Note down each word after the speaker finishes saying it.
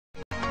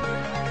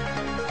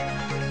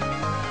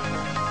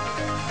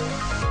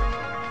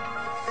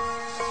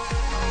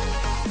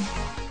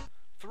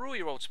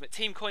ultimate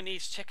team coin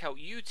needs, check out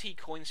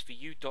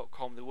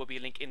utcoinsforyou.com. There will be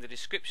a link in the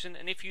description,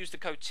 and if you use the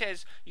code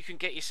CHES, you can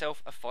get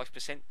yourself a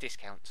 5%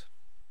 discount.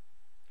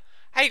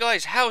 Hey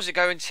guys, how's it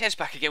going? Ches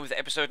back again with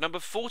episode number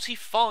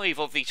 45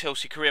 of the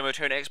Chelsea Career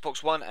Mode on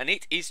Xbox One, and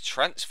it is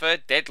transfer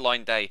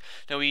deadline day.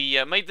 Now, we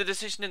made the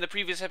decision in the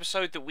previous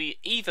episode that we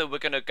either were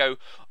going to go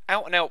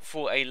out and out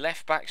for a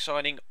left back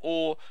signing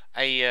or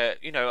a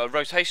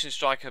rotation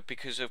striker,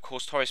 because of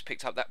course Thurs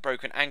picked up that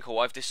broken ankle.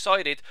 I've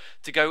decided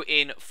to go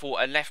in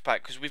for a left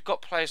back because we've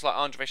got players like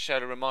Andre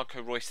Schürrle and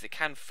Marco Reus that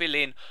can fill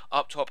in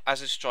up top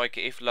as a striker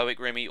if Loic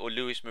Remy or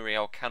Luis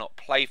Muriel cannot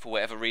play for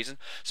whatever reason.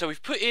 So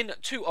we've put in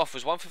two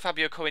offers, one for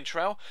Fabio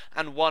Coentrao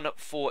and one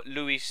for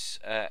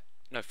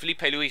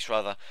Felipe Luis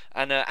rather.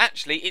 And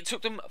actually it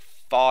took them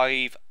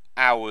 5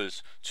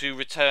 hours to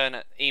return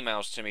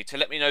emails to me to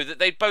let me know that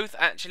they both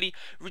actually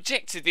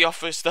rejected the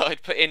offers that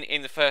I'd put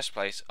in the first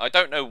place. I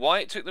don't know why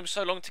it took them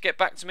so long to get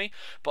back to me,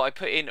 but I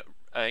put in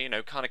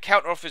kind of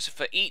counter offers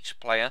for each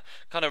player,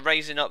 kind of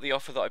raising up the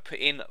offer that I put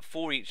in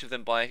for each of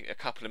them by a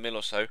couple of mil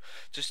or so,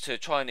 just to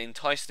try and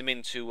entice them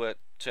into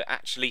to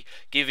actually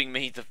giving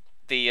me the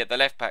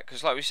left back.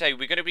 Because like we say,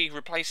 we're going to be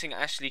replacing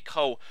Ashley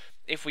Cole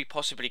if we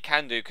possibly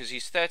can do, because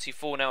he's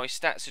 34 now, his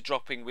stats are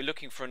dropping. We're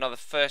looking for another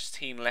first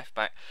team left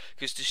back,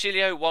 because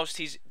Tuchilio, whilst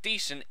he's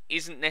decent,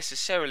 isn't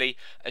necessarily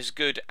as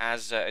good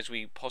as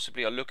we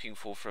possibly are looking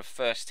for a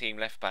first team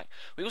left back.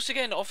 We also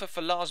get an offer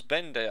for Lars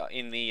Bender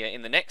in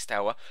the next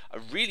hour, a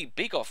really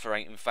big offer,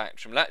 in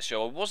fact, from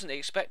Lazio. I wasn't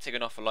expecting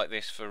an offer like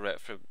this for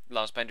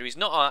Lars Bender. He's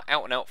not our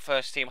out and out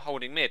first team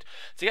holding mid.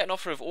 To get an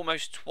offer of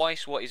almost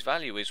twice what his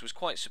value is was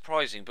quite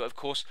surprising, but of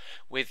course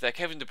with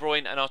Kevin De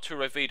Bruyne and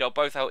Arturo Vidal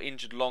both out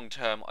injured long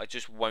term, I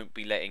just won't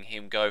be letting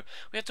him go.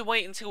 We had to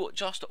wait until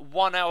just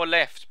 1 hour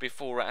left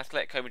before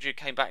Atletico Madrid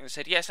came back and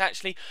said, yes,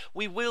 actually,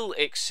 we will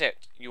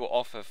accept your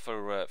offer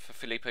for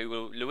Felipe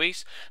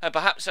Luis.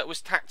 Perhaps that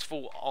was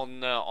tactful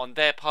on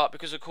their part,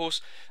 because of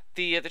course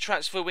the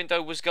transfer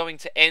window was going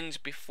to end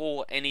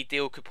before any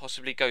deal could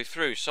possibly go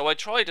through. So I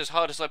tried as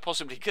hard as I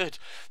possibly could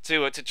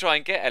to try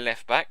and get a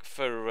left back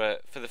for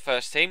the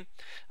first team,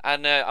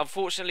 and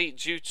unfortunately,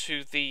 due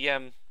to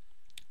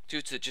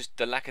just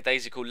the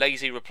lackadaisical,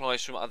 lazy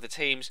replies from other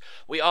teams,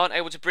 we aren't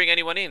able to bring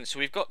anyone in. So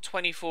we've got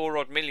 24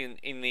 odd million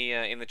in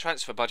the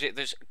transfer budget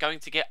that's going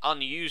to get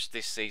unused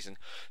this season.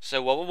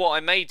 So what I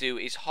may do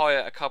is hire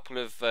a couple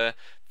of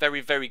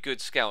very, very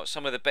good scouts,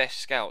 some of the best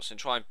scouts, and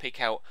try and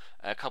pick out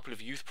a couple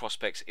of youth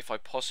prospects if I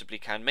possibly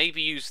can.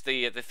 Maybe use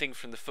the thing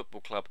from the football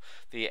club,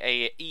 the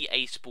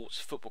EA Sports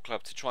Football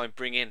Club, to try and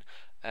bring in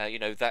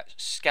that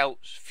scout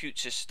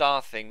future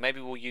star thing. Maybe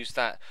we'll use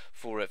that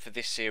for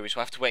this series.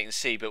 We'll have to wait and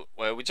see. But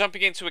we're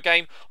jumping into a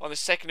game on the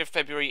 2nd of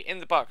February in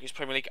the Barclays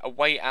Premier League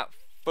away at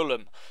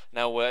Fulham.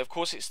 Now, of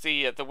course, it's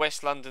the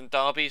West London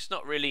derby. It's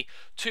not really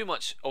too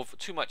much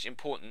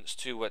importance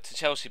to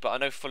Chelsea, but I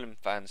know Fulham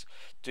fans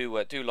do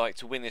like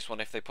to win this one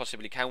if they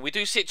possibly can. We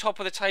do sit top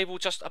of the table,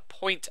 just a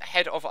point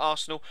ahead of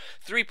Arsenal,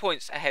 3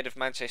 points ahead of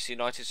Manchester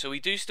United. So we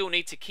do still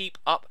need to keep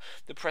up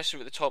the pressure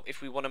at the top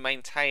if we want to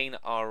maintain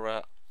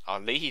our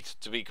lead,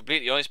 to be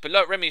completely honest. But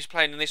look, Remy's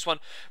playing in this one,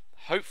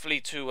 hopefully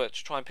to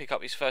try and pick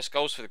up his first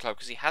goals for the club,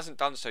 because he hasn't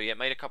done so yet.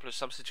 Made a couple of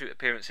substitute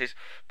appearances,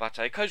 but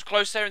he goes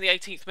close there in the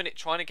 18th minute,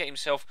 trying to get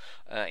himself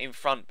in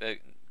front.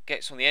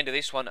 Gets on the end of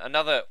this one,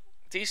 another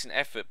decent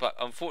effort, but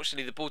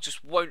unfortunately the ball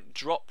just won't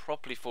drop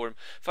properly for him.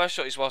 First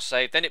shot is well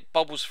saved, then it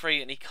bobbles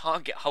free and he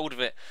can't get hold of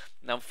it,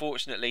 and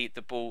unfortunately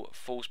the ball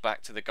falls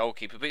back to the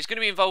goalkeeper. But he's going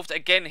to be involved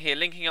again here,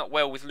 linking up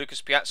well with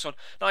Lucas Piazzon.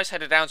 Nice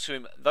header down to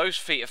him. Those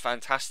feet are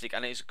fantastic,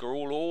 and it's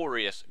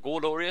glorious.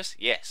 Glorious?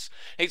 Yes.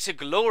 It's a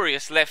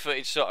glorious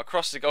left-footed shot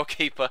across the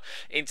goalkeeper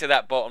into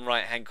that bottom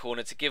right-hand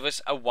corner to give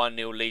us a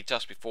 1-0 lead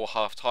just before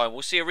half-time.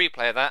 We'll see a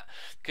replay of that,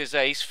 because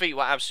his feet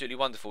were absolutely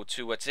wonderful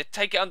to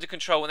take it under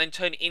control and then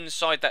turn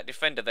inside that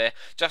defender there,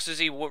 just as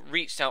he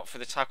reached out for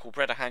the tackle,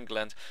 Breda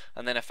Hangeland,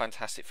 and then a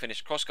fantastic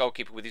finish cross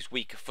goalkeeper with his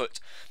weaker foot.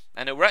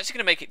 And we're actually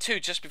going to make it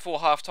 2 just before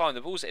half time. The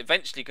ball's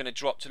eventually going to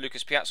drop to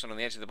Lucas Piazzon on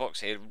the edge of the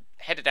box here,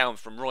 headed down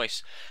from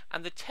Reus,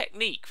 and the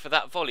technique for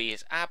that volley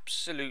is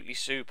absolutely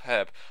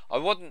superb. I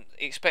wasn't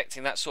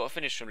expecting that sort of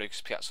finish from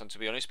Lucas Piazzon, to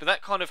be honest, but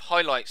that kind of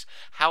highlights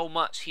how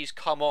much he's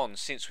come on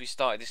since we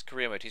started this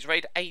career mode. He's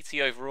rated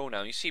 80 overall now,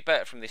 and you see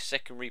better from this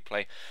second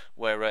replay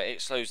where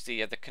it slows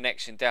the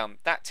connection down.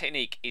 That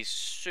technique is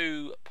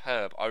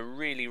superb. I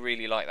really,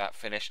 really like that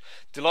finish.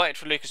 Delighted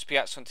for Lucas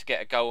Piazzon to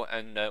get a goal,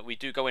 and we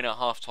do go in at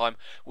half time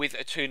with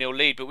a 2-0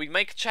 lead, but we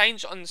make a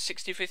change on the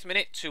 65th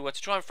minute to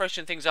try and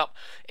freshen things up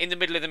in the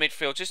middle of the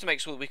midfield, just to make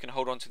sure that we can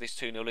hold on to this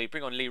 2-0 lead.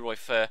 Bring on Leroy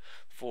Fer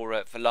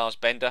for Lars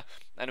Bender,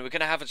 and we're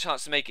going to have a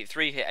chance to make it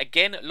 3 here.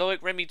 Again, Loic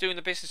Remy doing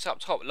the business up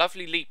top.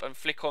 Lovely leap and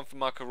flick on from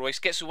Marco Reus,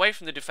 gets away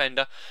from the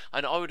defender,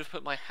 and I would have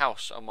put my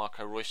house on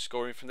Marco Reus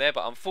scoring from there,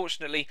 but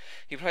unfortunately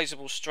he plays the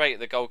ball straight at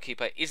the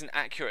goalkeeper, isn't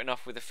accurate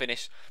enough with the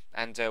finish,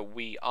 and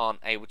we aren't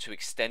able to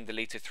extend the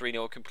lead to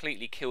 3-0,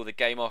 completely kill the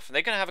game off. And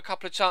they're going to have a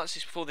couple of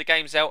chances before the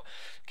game's out.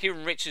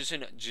 Kieran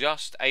Richardson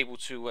just able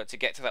to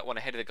get to that one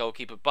ahead of the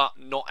goalkeeper, but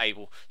not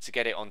able to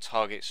get it on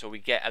target, so we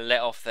get a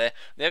let off there.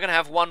 They're going to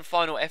have one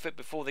final effort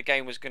before the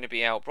game was going to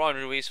be out. Brian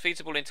Ruiz feeds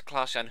the ball into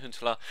Klaas-Jan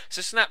Huntelaar. It's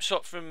a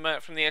snapshot from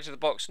the edge of the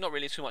box, not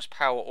really too much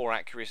power or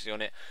accuracy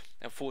on it.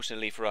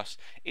 Unfortunately for us,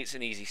 it's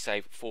an easy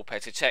save for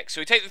Petr Cech.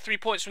 So we take the 3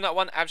 points from that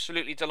one.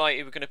 Absolutely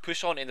delighted. We're going to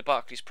push on in the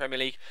Barclays Premier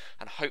League,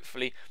 and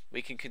hopefully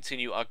we can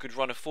continue our good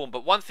run of form.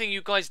 But one thing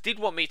you guys did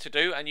want me to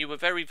do, and you were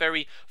very,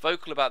 very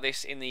vocal about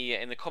this in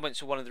the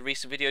comments of one of the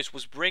recent videos,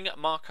 was bring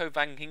Marco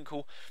Van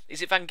Ginkel.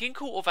 Is it Van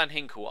Ginkel or Van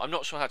Hinkel? I'm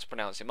not sure how to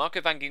pronounce it.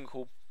 Marco Van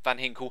Ginkel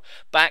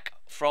back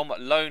from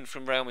loan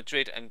from Real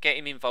Madrid and get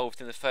him involved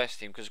in the first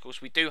team, because of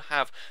course we do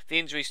have the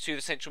injuries to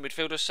the central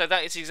midfielders. So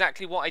that is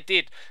exactly what I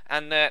did,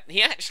 and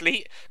he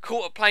actually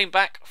caught a plane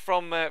back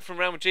from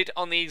Real Madrid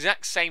on the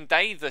exact same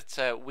day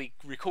that we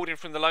recorded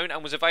from the loan,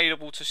 and was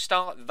available to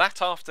start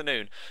that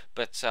afternoon.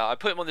 But I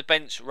put him on the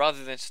bench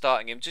rather than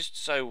starting him,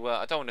 just so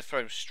I don't want to throw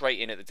him straight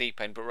in at the deep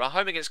end. But we're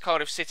home against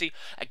Cardiff City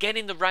again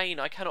in the rain.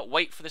 I cannot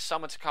wait for the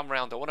summer to come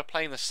round. I want to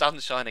play in the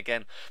sunshine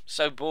again. I'm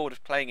so bored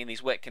of playing in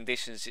these wet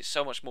conditions. It's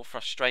so much more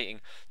frustrating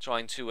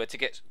trying to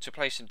get to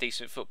play some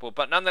decent football.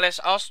 But nonetheless,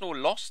 Arsenal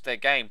lost their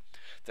game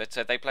that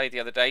they played the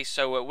other day,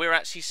 so we're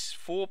actually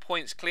 4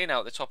 points clear now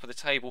at the top of the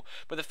table.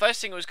 But the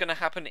first thing that was going to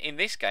happen in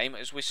this game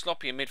is we're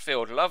sloppy in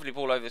midfield. A lovely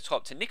ball over the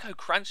top to Nico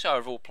Cranshaw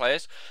of all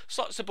players,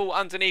 slots the ball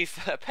underneath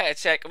Petr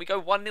Cech, and we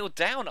go 1-0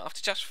 down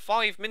after just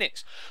 5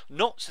 minutes.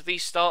 Not the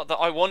start that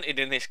I wanted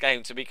in this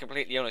game, to be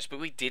completely honest, but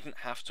we didn't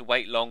have to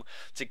wait long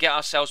to get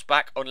ourselves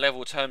back on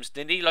level terms.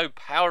 Danilo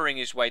powering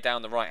his way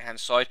down the right hand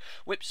side,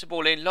 whips the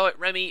ball in. Loic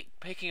Remy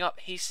picking up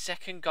his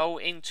second goal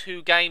in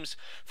 2 games.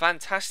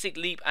 Fantastic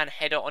leap and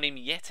header on him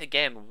yet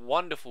again.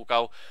 Wonderful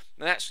goal.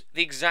 And that's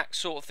the exact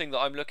sort of thing that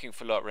I'm looking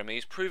for. Loic Remy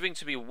is proving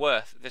to be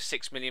worth the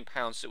 £6 million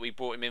that we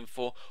brought him in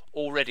for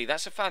already.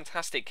 That's a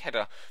fantastic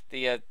header.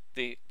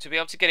 To be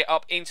able to get it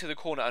up into the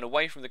corner and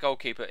away from the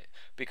goalkeeper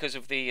because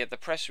of the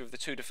pressure of the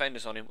 2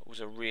 defenders on him was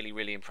a really,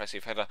 really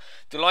impressive header.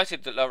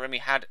 Delighted that Loic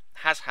Remy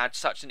has had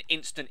such an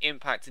instant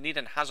impact, and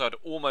Eden Hazard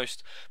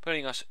almost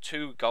putting us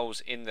 2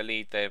 goals in the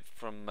lead there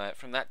from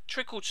that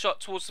trickled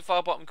shot towards the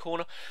far bottom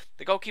corner.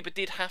 The goalkeeper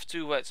did have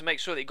to make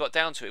sure that he got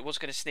down to it. It was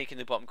going to sneak in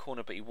the bottom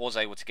corner, but he was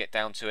able to get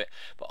down to it.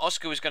 But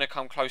Oscar was going to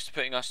come close to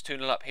putting us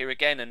 2-0 up here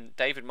again, and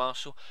David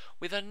Marshall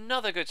with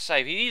another good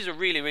save. He is a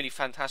really, really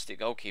fantastic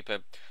goalkeeper.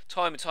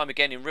 Time and time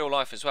again in real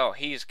life as well,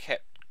 he has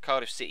kept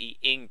Cardiff City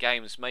in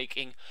games,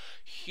 making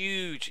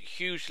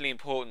hugely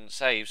important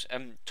saves,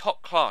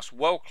 top class,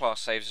 world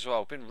class saves as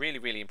well. I've been really,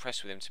 really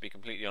impressed with him, to be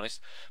completely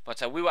honest.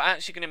 But we were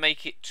actually going to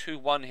make it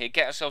 2-1 here,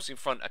 get ourselves in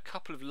front. A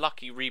couple of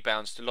lucky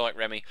rebounds to Loic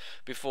Remy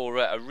before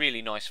a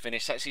really nice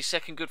finish. That's his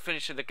second good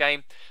finish of the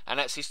game, and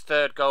that's his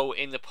 3rd goal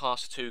in the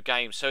past 2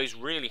 games. So he's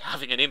really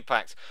having an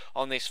impact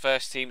on this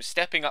first team,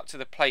 stepping up to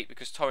the plate,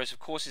 because Torres of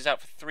course is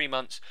out for 3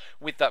 months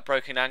with that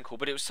broken ankle.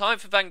 But it was time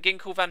for Van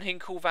Ginkel, Van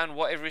Hinkel,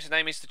 whatever his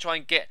name is, to try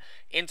and get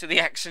into the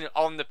action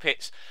on the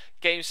pitch,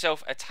 get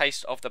himself a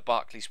taste of the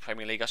Barclays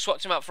Premier League. I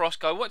swapped him out for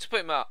Oscar. I wanted to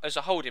put him out as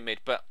a holding mid,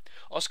 but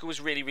Oscar was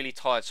really, really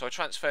tired, so I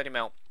transferred him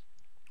out.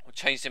 I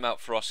changed him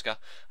out for Oscar,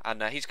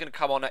 and he's going to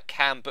come on at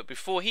cam. But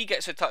before he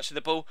gets a touch of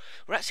the ball,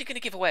 we're actually going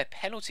to give away a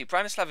penalty.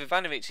 Branislav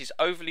Ivanovic is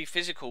overly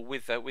physical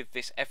with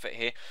this effort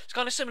here. It's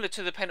kind of similar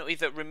to the penalty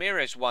that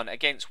Ramirez won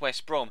against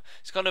West Brom.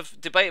 It's kind of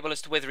debatable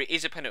as to whether it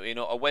is a penalty or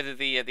not, or whether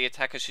the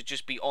attacker should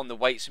just be on the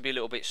weights and be a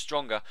little bit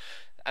stronger.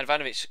 And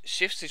Ivanovic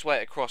shifts his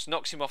weight across,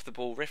 knocks him off the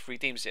ball. Referee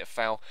deems it a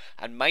foul,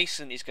 and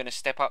Mason is going to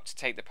step up to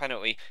take the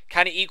penalty.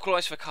 Can he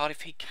equalise for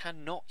Cardiff? He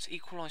cannot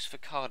equalise for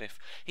Cardiff.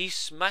 He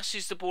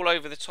smashes the ball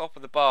over the top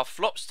of the bar,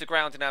 flops to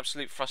ground in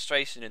absolute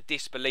frustration and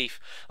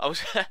disbelief.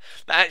 That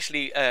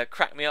actually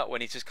cracked me up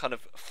when he just kind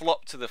of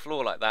flopped to the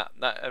floor like that.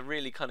 That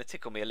really kind of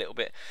tickled me a little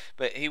bit.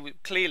 But he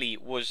clearly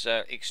was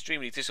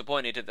extremely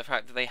disappointed at the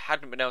fact that they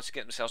hadn't been able to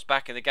get themselves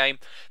back in the game.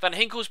 Van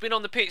Hinkel's been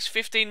on the pitch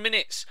 15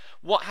 minutes.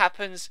 What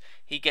happens?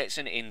 He gets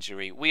an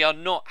injury. We are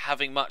not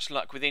having much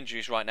luck with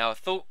injuries right now.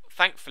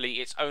 Thankfully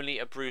it's only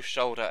a bruised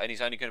shoulder, and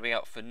he's only going to be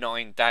out for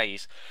 9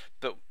 days.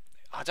 But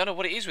I don't know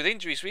what it is with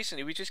injuries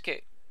recently. We just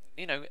get,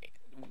 you know,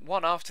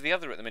 one after the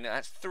other at the minute.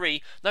 That's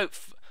 3. No,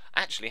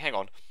 actually, hang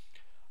on.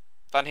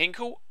 Van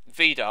Hinkel,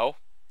 Vidal,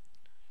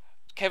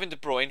 Kevin De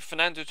Bruyne,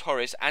 Fernando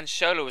Torres, and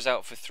Schürrle was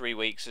out for 3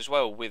 weeks as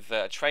well with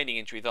a training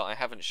injury that I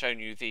haven't shown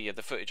you the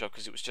footage of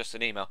because it was just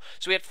an email.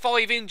 So we had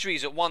 5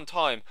 injuries at one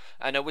time,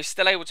 and we're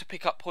still able to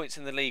pick up points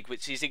in the league,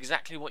 which is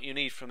exactly what you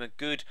need from a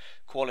good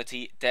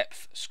quality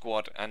depth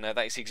squad, and that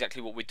is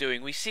exactly what we're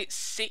doing. We sit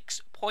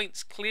 6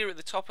 points clear at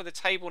the top of the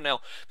table now.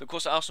 But of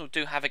course, Arsenal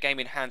do have a game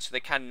in hand, so they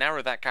can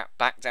narrow that gap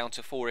back down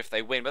to 4 if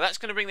they win. But that's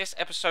going to bring this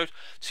episode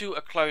to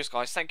a close,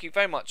 guys. Thank you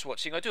very much for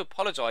watching. I do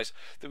apologise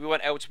that we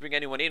weren't able to bring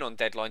anyone in on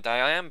deadline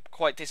day. I am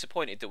quite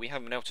disappointed that we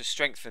haven't been able to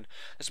strengthen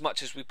as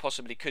much as we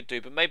possibly could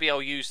do. But maybe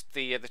I'll use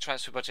the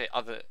transfer budget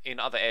in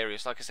other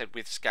areas, like I said,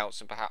 with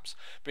scouts, and perhaps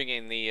bring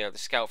in the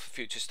scout for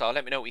future star.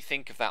 Let me know what you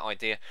think of that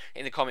idea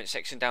in the comment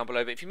section down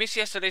below. But if you missed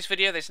yesterday's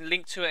video, there's a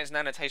link to it as an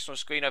annotation on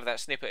screen over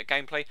that snippet of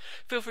gameplay.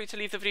 Feel free to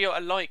leave the video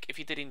a like if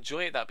you did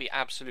enjoy it. That'd be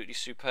absolutely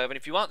superb. And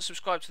if you aren't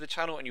subscribed to the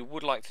channel and you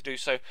would like to do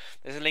so,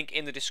 there's a link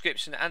in the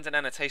description and an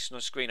annotation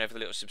on screen over the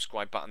little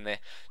subscribe button there.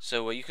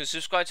 So you can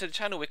subscribe to the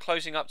channel. We're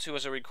closing up to,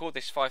 as I record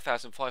this,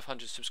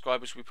 5,500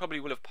 subscribers. We probably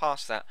will have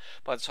passed that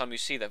by the time you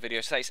see that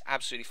video. So that is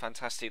absolutely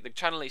fantastic. The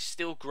channel is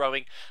still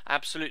growing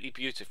absolutely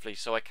beautifully.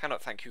 So I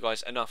cannot thank you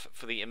guys enough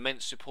for the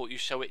immense support you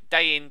show it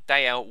day in,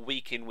 day out,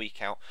 week in,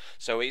 week out.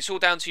 So it's all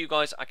down to you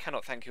guys. I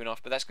cannot thank you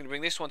enough. But that's going to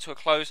bring this one to a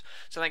close.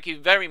 So thank you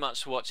very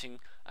much for watching,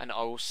 and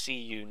I will see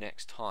you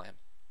next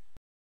time.